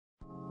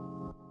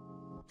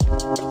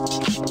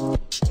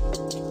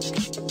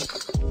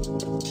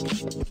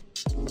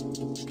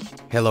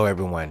Hello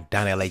everyone,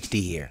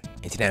 LHD here,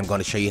 and today I'm going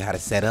to show you how to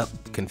set up,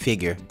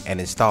 configure, and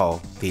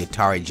install the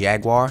Atari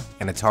Jaguar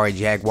and Atari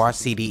Jaguar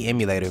CD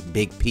emulator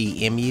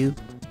BigPEmu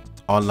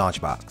on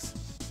Launchbox.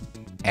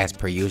 As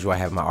per usual, I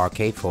have my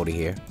arcade folder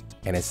here,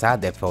 and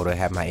inside that folder I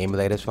have my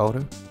emulators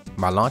folder,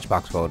 my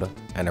Launchbox folder,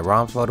 and the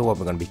ROMs folder where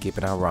we're going to be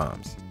keeping our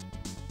ROMs.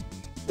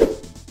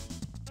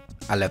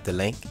 I left the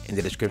link in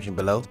the description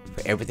below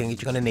for everything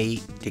that you're going to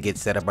need to get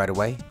set up right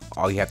away.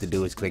 All you have to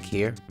do is click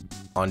here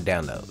on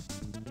download.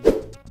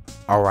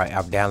 Alright,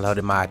 I've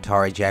downloaded my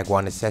Atari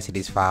Jaguar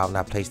Necessities file and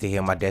I placed it here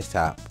on my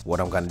desktop. What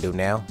I'm going to do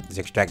now is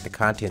extract the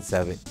contents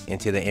of it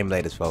into the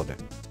emulators folder.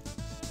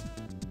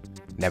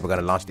 Now we're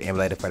going to launch the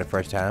emulator for the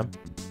first time.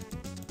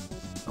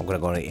 I'm going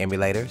to go to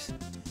Emulators,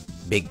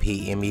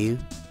 BigPEmu,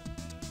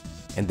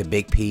 and the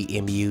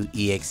BigPEmu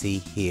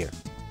exe here.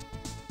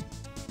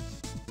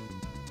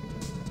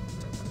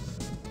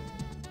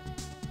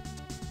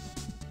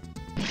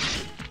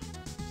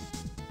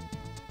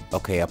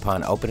 Okay,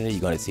 upon opening it,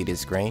 you're going to see this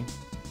screen.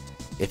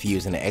 If you're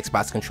using the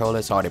Xbox controller,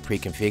 it's already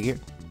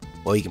pre-configured,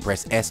 or you can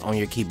press S on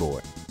your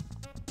keyboard.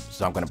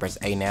 So I'm going to press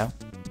A now.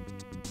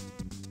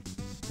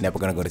 Now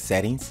we're going to go to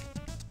Settings.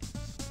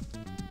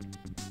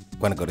 We're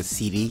going to go to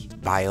CD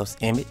BIOS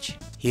Image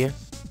here.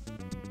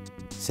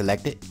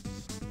 Select it.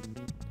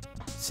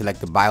 Select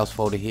the BIOS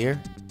folder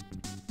here,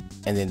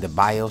 and then the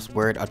BIOS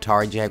Word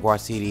Atari Jaguar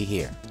CD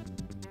here.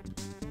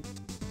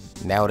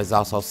 Now it is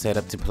also set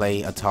up to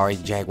play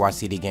Atari Jaguar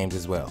CD games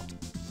as well.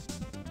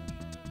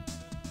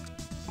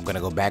 I'm going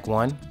to go back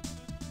one,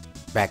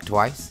 back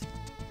twice.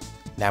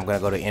 Now I'm going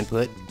to go to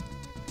Input.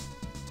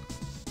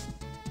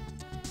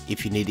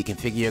 If you need to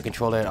configure your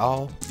controller at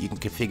all, you can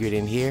configure it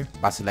in here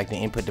by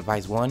selecting Input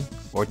Device 1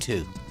 or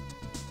 2.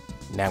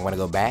 Now I'm going to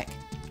go back,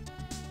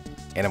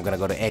 and I'm going to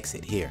go to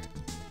Exit here.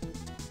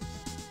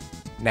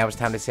 Now it's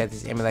time to set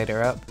this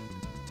emulator up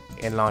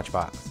in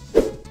Launchbox.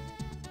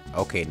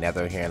 Okay, now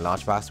that we're here in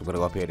Launchbox, we're going to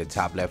go up here to the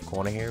top left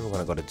corner here. We're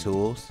going to go to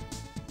Tools,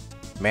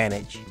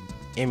 Manage,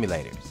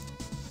 Emulators.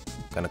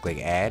 Going to click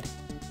Add.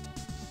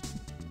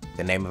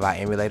 The name of our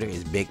emulator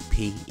is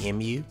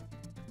BigPEmu.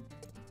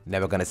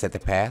 Now we're going to set the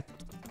path.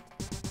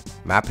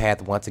 My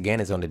path once again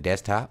is on the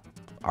desktop,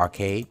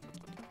 Arcade,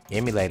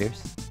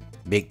 Emulators,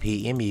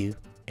 BigPEmu,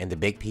 and the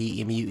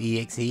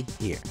BigPEmu exe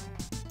here.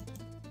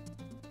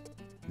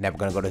 Now we're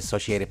going to go to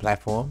Associated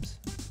Platforms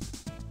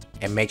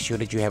and make sure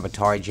that you have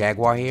Atari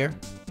Jaguar here.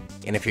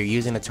 And if you're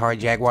using Atari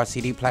Jaguar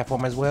CD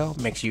platform as well,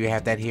 make sure you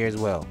have that here as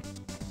well.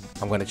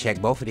 I'm going to check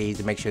both of these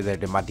to make sure that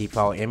they're my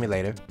default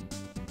emulator.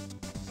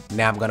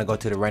 Now I'm going to go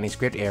to the running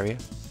script area,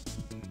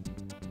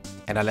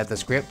 and I left the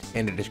script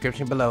in the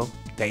description below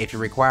that if you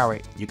require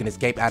it, you can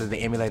escape out of the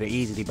emulator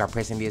easily by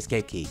pressing the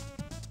escape key.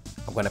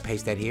 I'm going to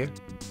paste that here.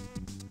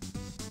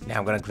 Now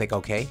I'm going to click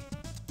OK,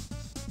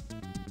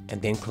 and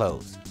then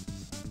close.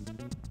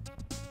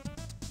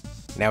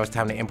 Now it's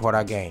time to import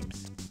our games.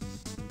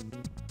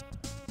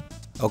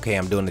 Okay,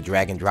 I'm doing the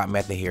drag and drop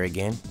method here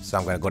again, so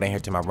I'm going to go down here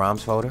to my ROMs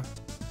folder.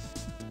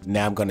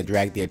 Now I'm going to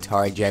drag the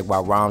Atari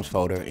Jaguar ROMs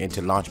folder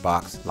into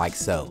Launchbox like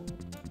so.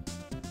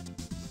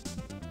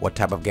 What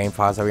type of game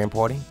files are we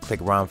importing? Click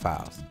ROM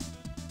files.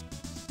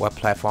 What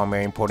platform are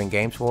you importing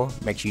games for?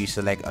 Make sure you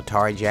select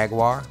Atari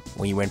Jaguar.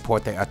 When you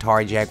import the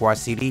Atari Jaguar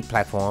CD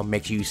platform,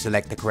 make sure you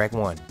select the correct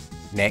one.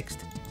 Next,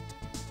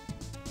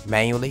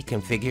 manually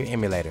configure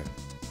emulator.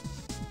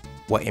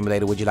 What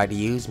emulator would you like to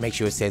use? Make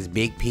sure it says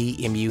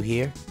BigPEmu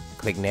here.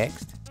 Click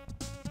Next.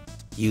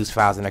 Use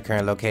files in their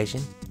current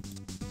location.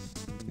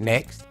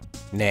 Next,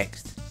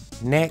 next,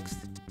 next,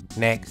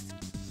 next.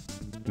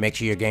 Make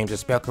sure your games are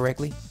spelled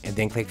correctly, and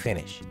then click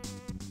Finish.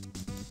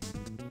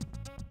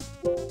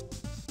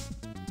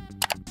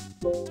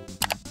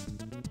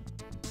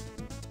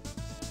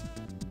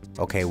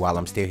 Okay, while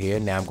I'm still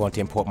here, now I'm going to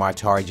import my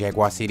Atari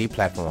Jaguar CD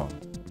platform.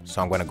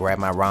 So I'm going to grab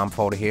my ROM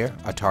folder here,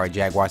 Atari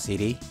Jaguar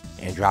CD,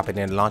 and drop it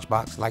in the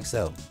Launchbox like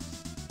so.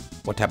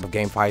 What type of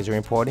game files are you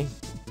importing?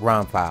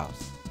 ROM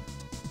files.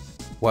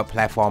 What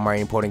platform are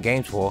you importing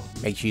games for?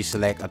 Make sure you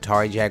select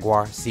Atari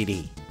Jaguar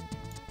CD.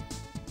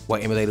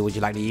 What emulator would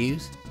you like to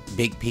use?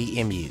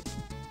 BigPEmu.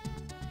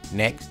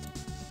 Next.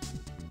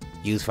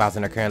 Use files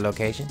in their current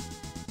location.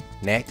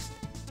 Next.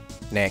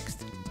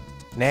 Next.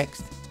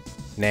 Next.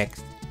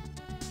 Next.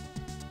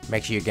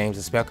 Make sure your games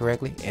are spelled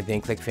correctly, and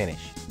then click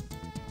Finish.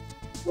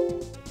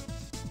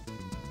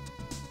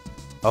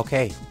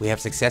 Okay, we have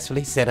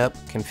successfully set up,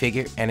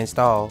 configured, and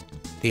installed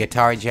the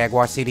Atari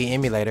Jaguar CD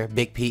emulator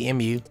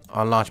BigPEmu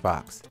on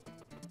Launchbox.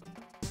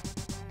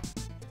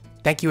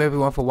 Thank you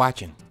everyone for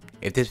watching.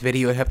 If this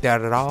video helped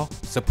out at all,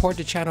 support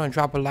the channel and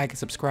drop a like and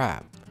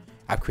subscribe.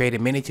 I've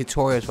created many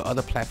tutorials for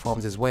other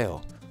platforms as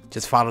well.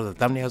 Just follow the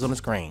thumbnails on the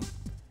screen.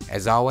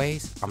 As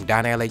always, I'm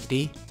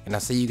LHD, and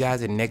I'll see you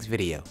guys in the next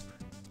video.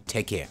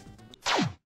 Take care.